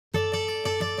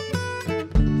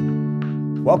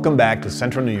Welcome back to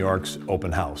Central New York's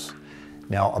Open House.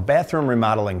 Now, a bathroom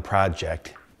remodeling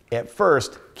project at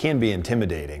first can be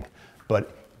intimidating,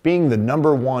 but being the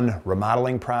 #1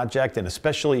 remodeling project, and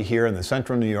especially here in the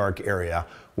Central New York area,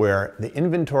 where the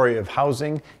inventory of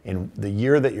housing in the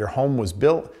year that your home was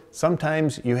built,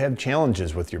 sometimes you have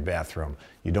challenges with your bathroom.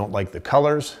 You don't like the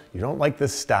colors, you don't like the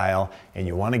style, and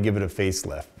you want to give it a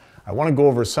facelift. I want to go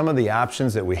over some of the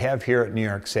options that we have here at New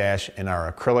York Sash in our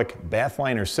acrylic bath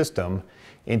liner system,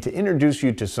 and to introduce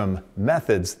you to some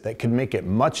methods that can make it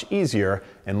much easier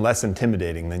and less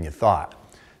intimidating than you thought.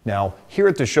 Now, here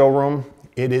at the showroom,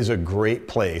 it is a great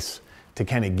place to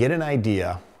kind of get an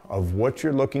idea of what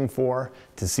you're looking for,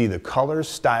 to see the colors,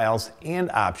 styles, and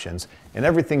options, and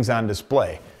everything's on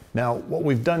display. Now, what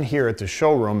we've done here at the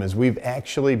showroom is we've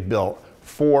actually built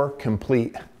 4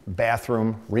 complete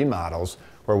bathroom remodels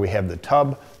where we have the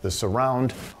tub, the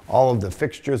surround, all of the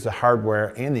fixtures, the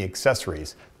hardware, and the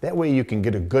accessories. That way you can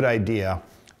get a good idea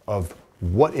of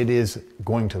what it is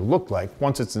going to look like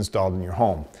once it's installed in your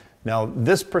home. Now,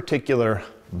 this particular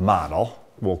model,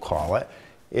 we'll call it,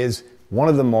 is one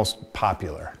of the most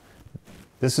popular.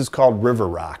 This is called River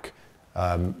Rock.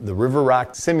 The River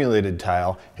Rock simulated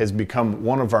tile has become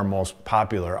one of our most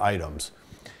popular items.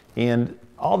 And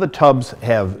all the tubs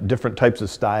have different types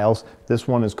of styles. This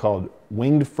one is called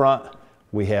winged front.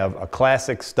 We have a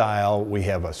classic style. We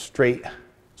have a straight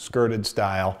skirted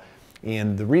style.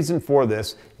 And the reason for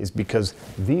this is because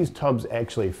these tubs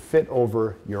actually fit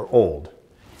over your old.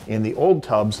 And the old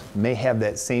tubs may have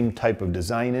that same type of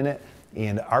design in it,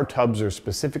 and our tubs are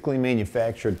specifically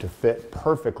manufactured to fit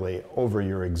perfectly over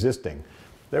your existing.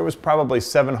 There was probably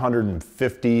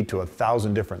 750 to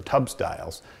 1,000 different tub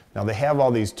styles. Now, they have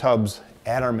all these tubs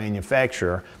at our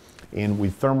manufacturer, and we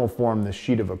thermoform this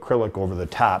sheet of acrylic over the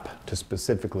top to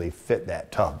specifically fit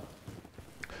that tub.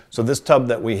 So this tub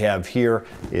that we have here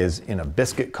is in a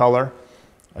biscuit color.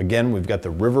 Again, we've got the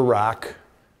River Rock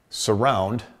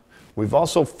surround. We've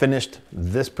also finished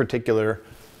this particular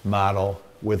model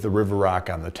with the River Rock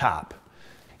on the top.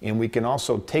 And we can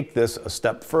also take this a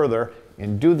step further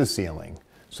and do the ceiling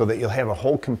so that you'll have a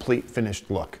whole complete finished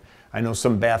look. I know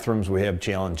some bathrooms we have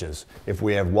challenges. If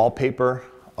we have wallpaper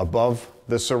above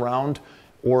the surround,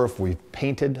 or if we've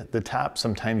painted the top,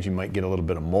 sometimes you might get a little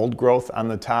bit of mold growth on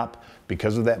the top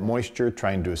because of that moisture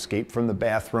trying to escape from the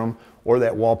bathroom, or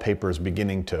that wallpaper is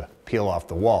beginning to peel off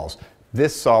the walls.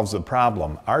 This solves the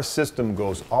problem. Our system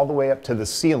goes all the way up to the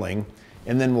ceiling,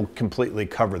 and then we'll completely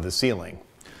cover the ceiling.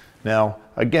 Now,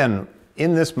 again,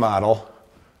 in this model,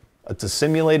 it's a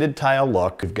simulated tile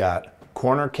look. We've got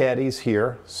corner caddies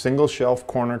here, single shelf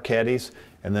corner caddies,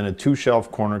 and then a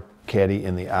 2-shelf corner caddy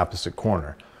in the opposite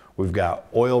corner. We've got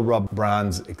oil rub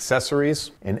bronze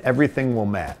accessories, and everything will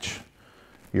match.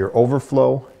 Your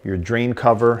overflow, your drain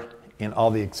cover, and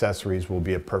all the accessories will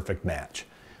be a perfect match.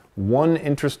 One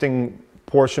interesting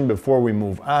portion before we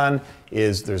move on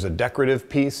is there's a decorative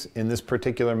piece in this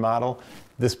particular model.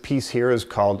 This piece here is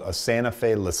called a Santa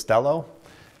Fe Listello.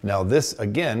 Now this,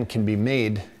 again, can be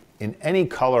made in any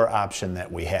color option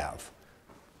that we have.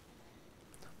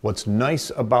 What's nice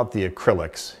about the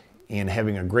acrylics and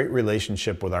having a great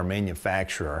relationship with our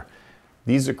manufacturer,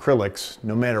 these acrylics,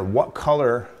 no matter what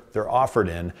color they're offered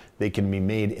in, they can be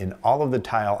made in all of the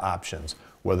tile options,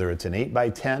 whether it's an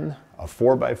 8x10, a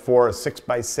 4x4, a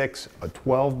 6x6, a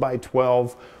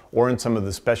 12x12, or in some of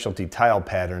the specialty tile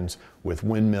patterns with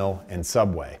windmill and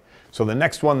subway. So the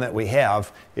next one that we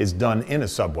have is done in a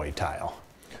subway tile.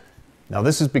 Now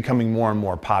this is becoming more and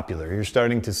more popular. You're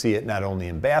starting to see it not only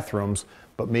in bathrooms,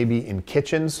 but maybe in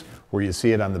kitchens, where you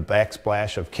see it on the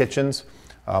backsplash of kitchens.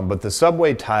 But the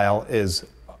subway tile is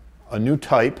a new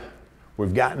type.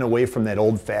 We've gotten away from that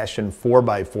old-fashioned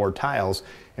 4x4 tiles,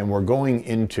 and we're going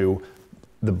into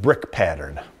the brick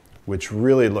pattern, which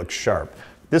really looks sharp.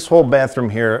 This whole bathroom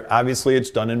here, obviously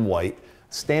it's done in white.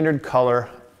 Standard color,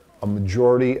 a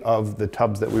majority of the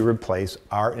tubs that we replace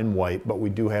are in white, but we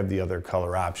do have the other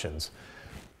color options.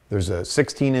 There's a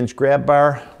 16-inch grab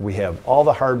bar. We have all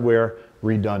the hardware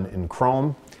redone in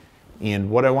chrome. And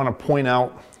what I want to point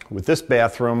out with this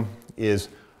bathroom is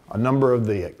a number of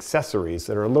the accessories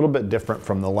that are a little bit different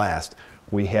from the last.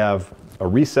 We have a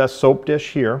recessed soap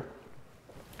dish here,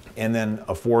 and then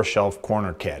a 4-shelf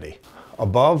corner caddy.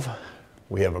 Above,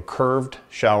 we have a curved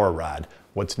shower rod.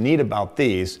 What's neat about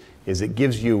these is it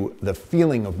gives you the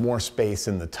feeling of more space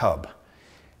in the tub.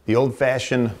 The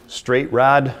old-fashioned straight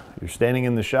rod, you're standing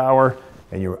in the shower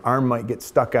and your arm might get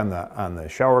stuck on the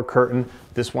shower curtain.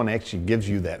 This one actually gives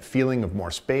you that feeling of more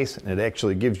space, and it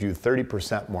actually gives you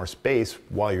 30% more space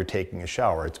while you're taking a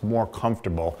shower. It's more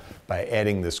comfortable by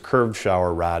adding this curved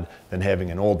shower rod than having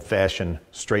an old-fashioned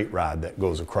straight rod that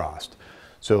goes across.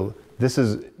 So this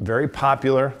is very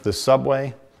popular, the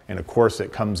Subway, and of course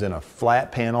it comes in a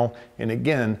flat panel. And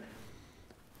again,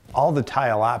 all the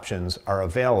tile options are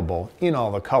available in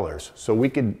all the colors. So we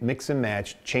can mix and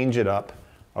match, change it up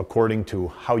according to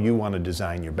how you want to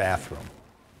design your bathroom.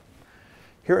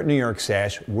 Here at New York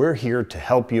Sash, we're here to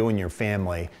help you and your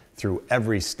family through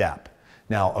every step.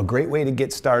 Now, a great way to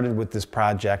get started with this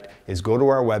project is go to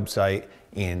our website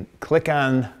and click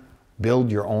on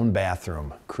Build Your Own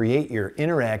Bathroom. Create your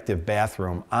interactive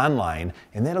bathroom online,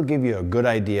 and that'll give you a good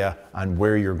idea on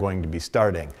where you're going to be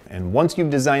starting. And once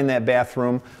you've designed that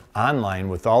bathroom online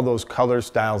with all those colors,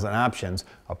 styles, and options,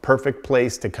 a perfect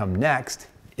place to come next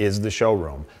is the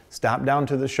showroom. Stop down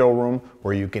to the showroom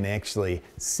where you can actually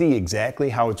see exactly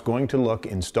how it's going to look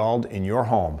installed in your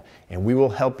home, and we will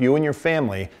help you and your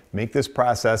family make this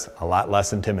process a lot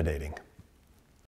less intimidating.